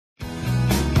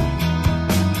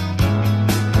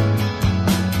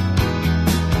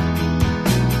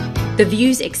The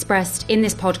views expressed in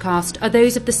this podcast are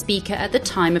those of the speaker at the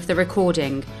time of the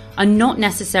recording, are not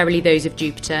necessarily those of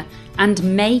Jupiter, and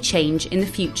may change in the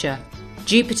future.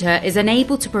 Jupiter is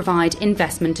unable to provide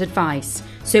investment advice,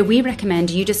 so we recommend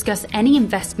you discuss any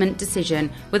investment decision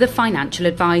with a financial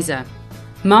advisor.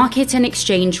 Market and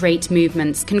exchange rate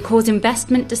movements can cause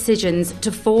investment decisions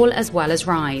to fall as well as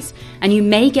rise, and you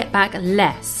may get back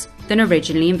less than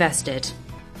originally invested.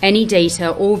 Any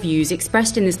data or views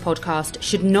expressed in this podcast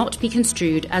should not be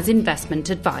construed as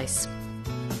investment advice.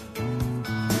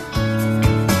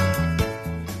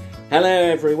 Hello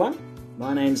everyone,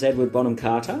 my name's Edward Bonham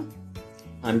Carter.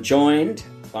 I'm joined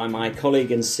by my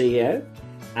colleague and CEO,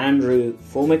 Andrew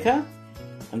Formica,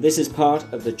 and this is part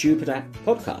of the Jupiter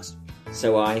podcast,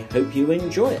 so I hope you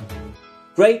enjoy it.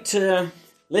 Great to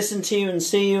listen to you and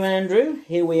see you, Andrew.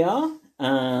 Here we are.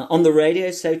 On the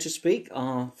radio, so to speak,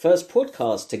 our first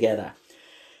podcast together.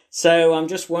 So I'm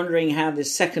just wondering how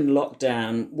this second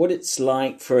lockdown, what it's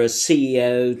like for a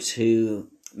CEO to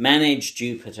manage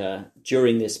Jupiter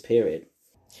during this period.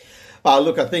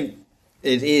 Look, I think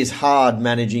it is hard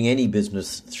managing any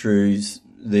business through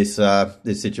this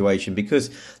situation, because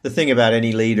the thing about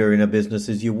any leader in a business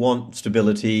is you want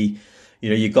stability. You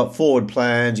know, you've got forward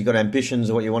plans, you've got ambitions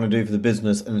of what you want to do for the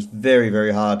business, and it's very,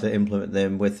 very hard to implement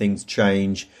them where things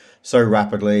change so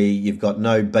rapidly. You've got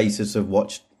no basis of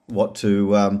what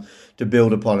to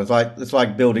build upon. It's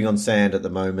like building on sand at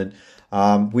the moment.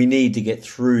 We need to get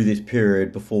through this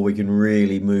period before we can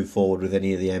really move forward with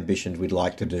any of the ambitions we'd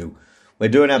like to do. We're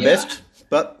doing our best,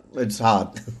 but it's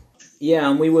hard. Yeah,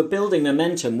 and we were building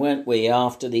momentum, weren't we,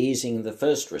 after the easing of the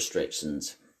first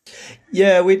restrictions?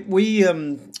 Yeah, we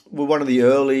were one of the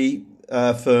early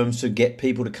firms to get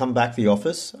people to come back to the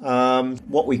office.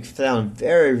 What we found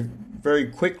very, very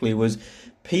quickly was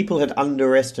people had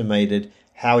underestimated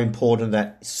how important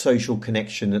that social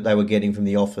connection that they were getting from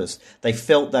the office. They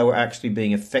felt they were actually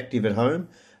being effective at home,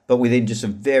 but within just a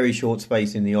very short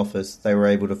space in the office, they were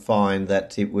able to find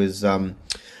that it was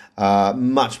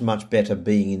much, much better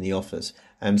being in the office.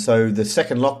 And so the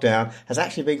second lockdown has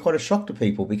actually been quite a shock to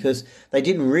people, because they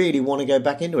didn't really want to go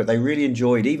back into it. They really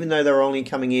enjoyed, even though they were only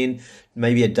coming in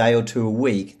maybe a day or two a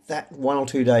week, that 1 or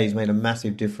 2 days made a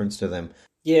massive difference to them.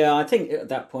 Yeah, I think at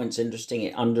that point's interesting.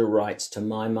 It underwrites, to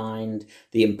my mind,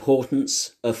 the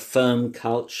importance of firm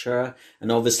culture.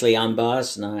 And obviously I'm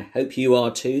biased, and I hope you are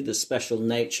too, the special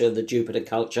nature of the Jupiter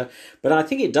culture. But I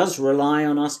think it does rely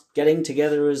on us getting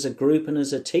together as a group and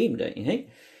as a team, don't you think?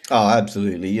 Oh,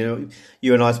 absolutely. You know,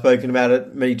 you and I have spoken about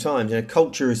it many times. You know,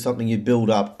 culture is something you build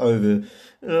up over,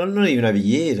 not even over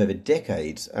years, over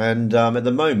decades. And at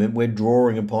the moment, we're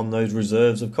drawing upon those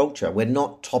reserves of culture. We're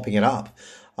not topping it up.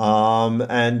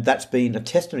 And that's been a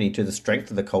testimony to the strength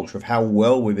of the culture, of how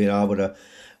well we've been able to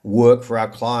work for our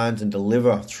clients and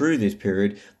deliver through this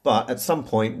period. But at some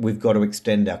point, we've got to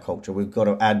extend our culture. We've got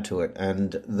to add to it.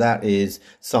 And that is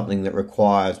something that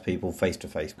requires people face to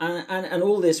face. And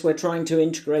all this, we're trying to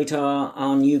integrate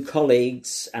our new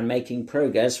colleagues and making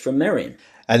progress from Merian.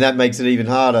 And that makes it even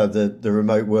harder, the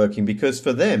remote working, because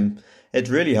for them, it's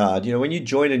really hard. You know, when you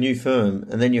join a new firm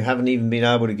and then you haven't even been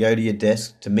able to go to your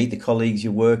desk to meet the colleagues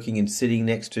you're working and sitting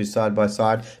next to side by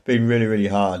side, it's been really, really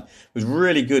hard. It was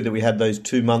really good that we had those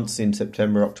 2 months in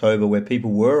September, October, where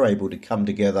people were able to come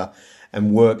together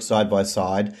and work side by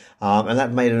side. And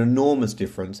that made an enormous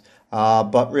difference.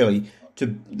 But really,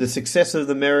 the success of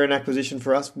the Merian acquisition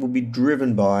for us will be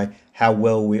driven by how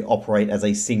well we operate as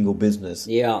a single business.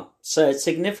 Yeah, so it's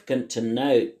significant to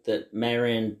note that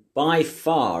Merian by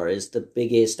far is the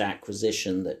biggest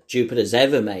acquisition that Jupiter's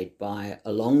ever made by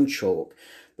a long chalk.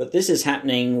 But this is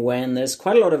happening when there's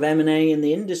quite a lot of M&A in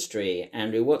the industry.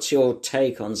 Andrew, what's your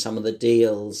take on some of the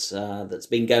deals that's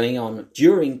been going on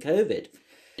during COVID?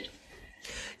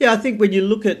 Yeah, I think when you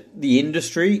look at the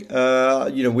industry,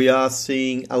 we are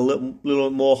seeing a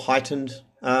little more heightened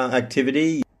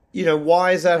activity. You know,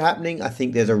 why is that happening? I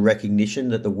think there's a recognition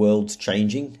that the world's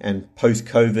changing, and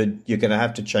post-COVID, you're going to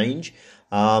have to change.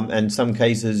 And in some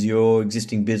cases, your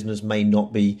existing business may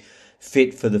not be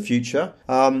fit for the future.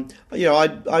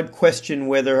 I'd question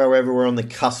whether, however, we're on the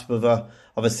cusp of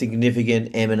a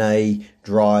significant M&A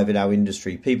drive in our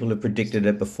industry. People have predicted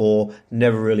it before,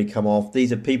 never really come off.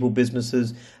 These are people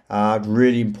businesses.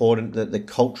 Really important that the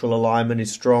cultural alignment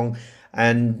is strong,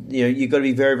 and you've got to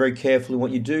be very, very careful in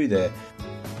what you do there.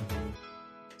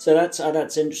 So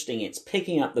that's interesting. It's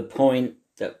picking up the point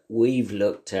that we've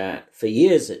looked at for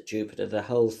years at Jupiter, the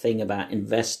whole thing about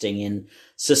investing in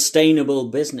sustainable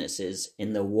businesses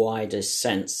in the widest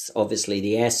sense, obviously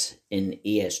the S in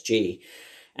ESG.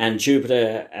 And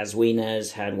Jupiter, as we know,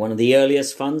 has had one of the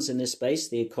earliest funds in this space,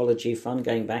 the Ecology Fund,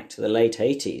 going back to the late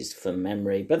 80s from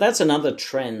memory. But that's another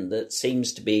trend that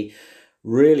seems to be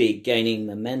really gaining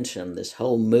momentum, this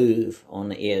whole move on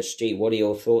ESG. What are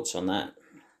your thoughts on that?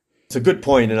 It's a good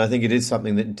point, and I think it is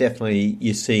something that definitely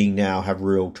you're seeing now have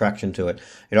real traction to it.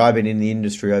 I've been in the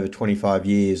industry over 25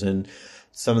 years, and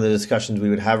some of the discussions we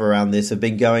would have around this have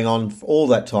been going on for all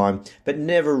that time, but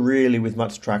never really with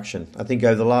much traction. I think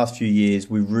over the last few years,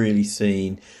 we've really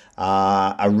seen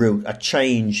a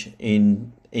change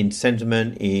in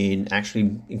sentiment, in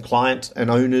clients and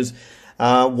owners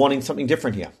wanting something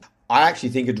different here. I actually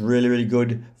think it's really, really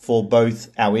good for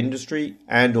both our industry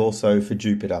and also for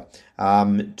Jupiter.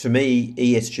 To me,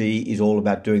 ESG is all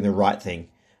about doing the right thing.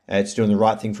 It's doing the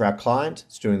right thing for our client.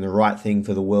 It's doing the right thing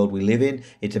for the world we live in.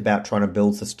 It's about trying to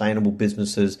build sustainable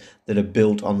businesses that are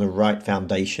built on the right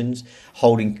foundations,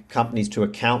 holding companies to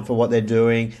account for what they're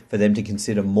doing, for them to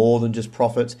consider more than just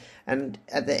profits. And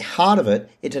at the heart of it,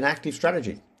 it's an active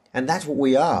strategy. And that's what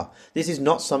we are. This is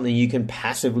not something you can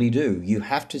passively do. You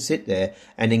have to sit there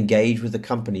and engage with the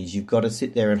companies. You've got to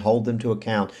sit there and hold them to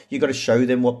account. You've got to show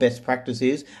them what best practice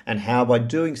is and how by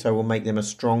doing so will make them a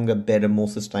stronger, better, more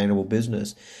sustainable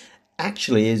business.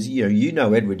 Actually, as you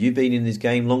know, Edward, you've been in this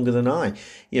game longer than I.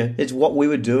 It's what we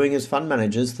were doing as fund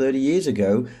managers 30 years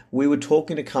ago. We were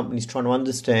talking to companies trying to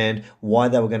understand why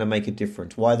they were going to make a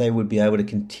difference, why they would be able to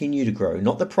continue to grow.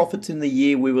 Not the profits in the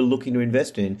year we were looking to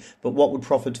invest in, but what would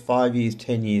profits 5 years,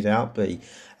 10 years out be?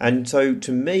 And so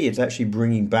to me, it's actually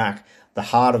bringing back the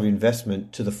heart of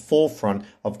investment to the forefront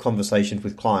of conversations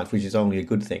with clients, which is only a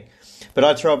good thing. But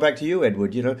I'd throw it back to you,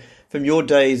 Edward. From your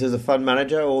days as a fund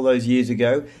manager all those years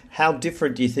ago, how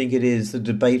different do you think it is, the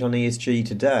debate on ESG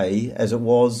today, as it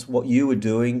was what you were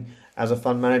doing as a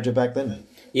fund manager back then?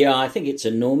 Yeah, I think it's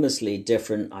enormously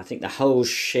different. I think the whole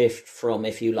shift from,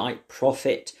 if you like,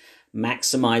 profit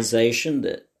maximization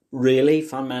that really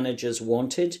fund managers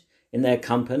wanted in their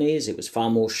companies, it was far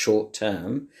more short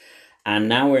term. And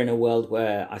now we're in a world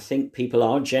where I think people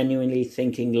are genuinely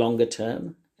thinking longer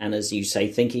term. And as you say,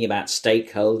 thinking about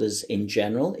stakeholders in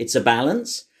general. It's a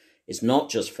balance. It's not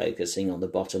just focusing on the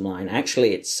bottom line.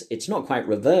 Actually, it's not quite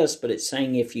reversed, but it's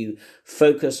saying if you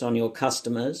focus on your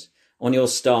customers, on your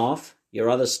staff, your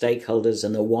other stakeholders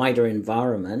and the wider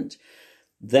environment,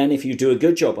 then if you do a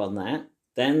good job on that,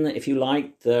 then if you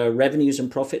like, the revenues and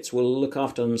profits will look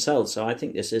after themselves. So I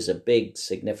think this is a big,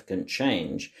 significant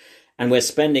change. And we're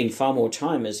spending far more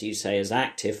time, as you say, as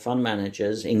active fund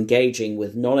managers, engaging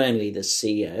with not only the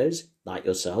CEOs, like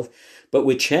yourself, but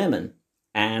with chairmen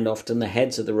and often the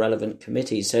heads of the relevant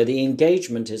committees. So the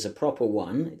engagement is a proper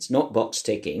one. It's not box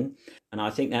ticking. And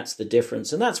I think that's the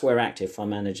difference. And that's where active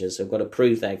fund managers have got to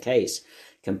prove their case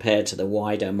compared to the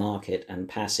wider market and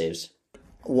passives.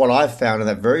 What I've found in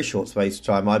that very short space of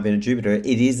time I've been at Jupiter, it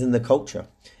is in the culture.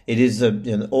 It is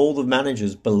all the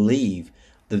managers believe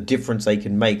the difference they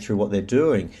can make through what they're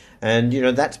doing. And,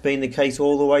 that's been the case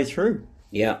all the way through.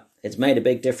 Yeah, it's made a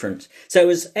big difference. So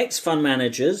as ex-fund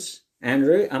managers,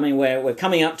 Andrew, I mean, we're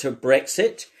coming up to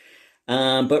Brexit,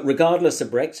 but regardless of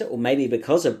Brexit, or maybe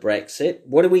because of Brexit,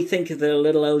 what do we think of the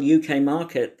little old UK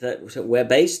market that we're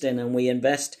based in and we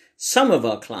invest some of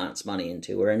our clients' money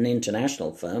into? We're an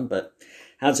international firm, but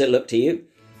how does it look to you?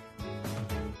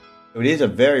 It is a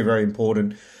very, very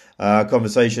important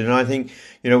conversation. And I think,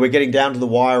 we're getting down to the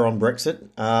wire on Brexit.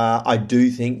 I do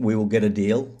think we will get a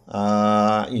deal.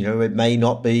 It may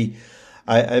not be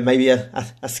maybe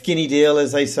a skinny deal,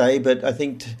 as they say, but I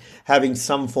think having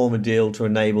some form of deal to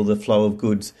enable the flow of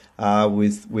goods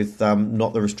with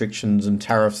not the restrictions and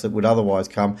tariffs that would otherwise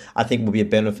come, I think will be a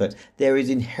benefit. There is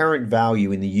inherent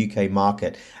value in the UK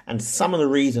market, and some of the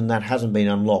reason that hasn't been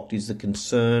unlocked is the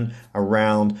concern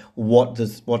around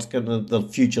what's going the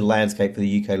future landscape for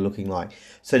the UK looking like.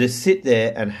 So to sit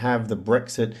there and have the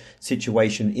Brexit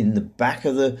situation in the back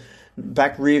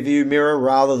rear view mirror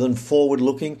rather than forward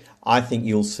looking, I think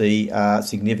you'll see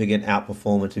significant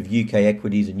outperformance of UK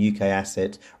equities and UK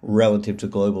assets relative to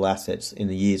global assets in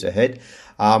the years ahead.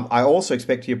 I also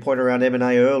expect, to your point around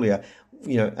M&A earlier,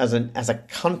 as a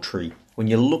country, when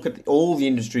you look at all the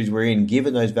industries we're in,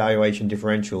 given those valuation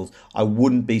differentials, I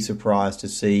wouldn't be surprised to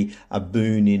see a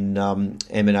boon in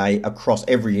M&A across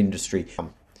every industry.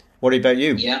 What about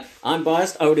you? Yeah, I'm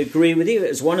biased. I would agree with you. It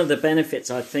was one of the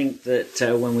benefits, I think, that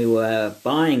when we were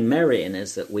buying Merian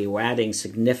is that we were adding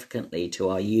significantly to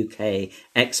our UK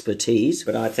expertise.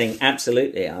 But I think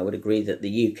absolutely, I would agree that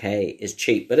the UK is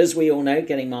cheap. But as we all know,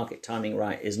 getting market timing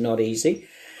right is not easy.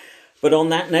 But on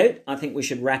that note, I think we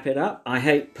should wrap it up. I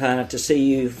hope to see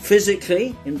you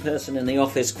physically in person in the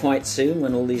office quite soon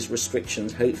when all these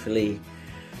restrictions hopefully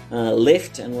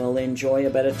lift, and we'll enjoy a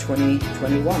better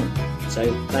 2021.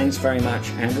 So thanks very much,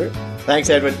 Andrew. Thanks,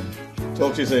 Edward.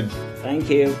 Talk to you soon. Thank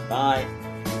you. Bye.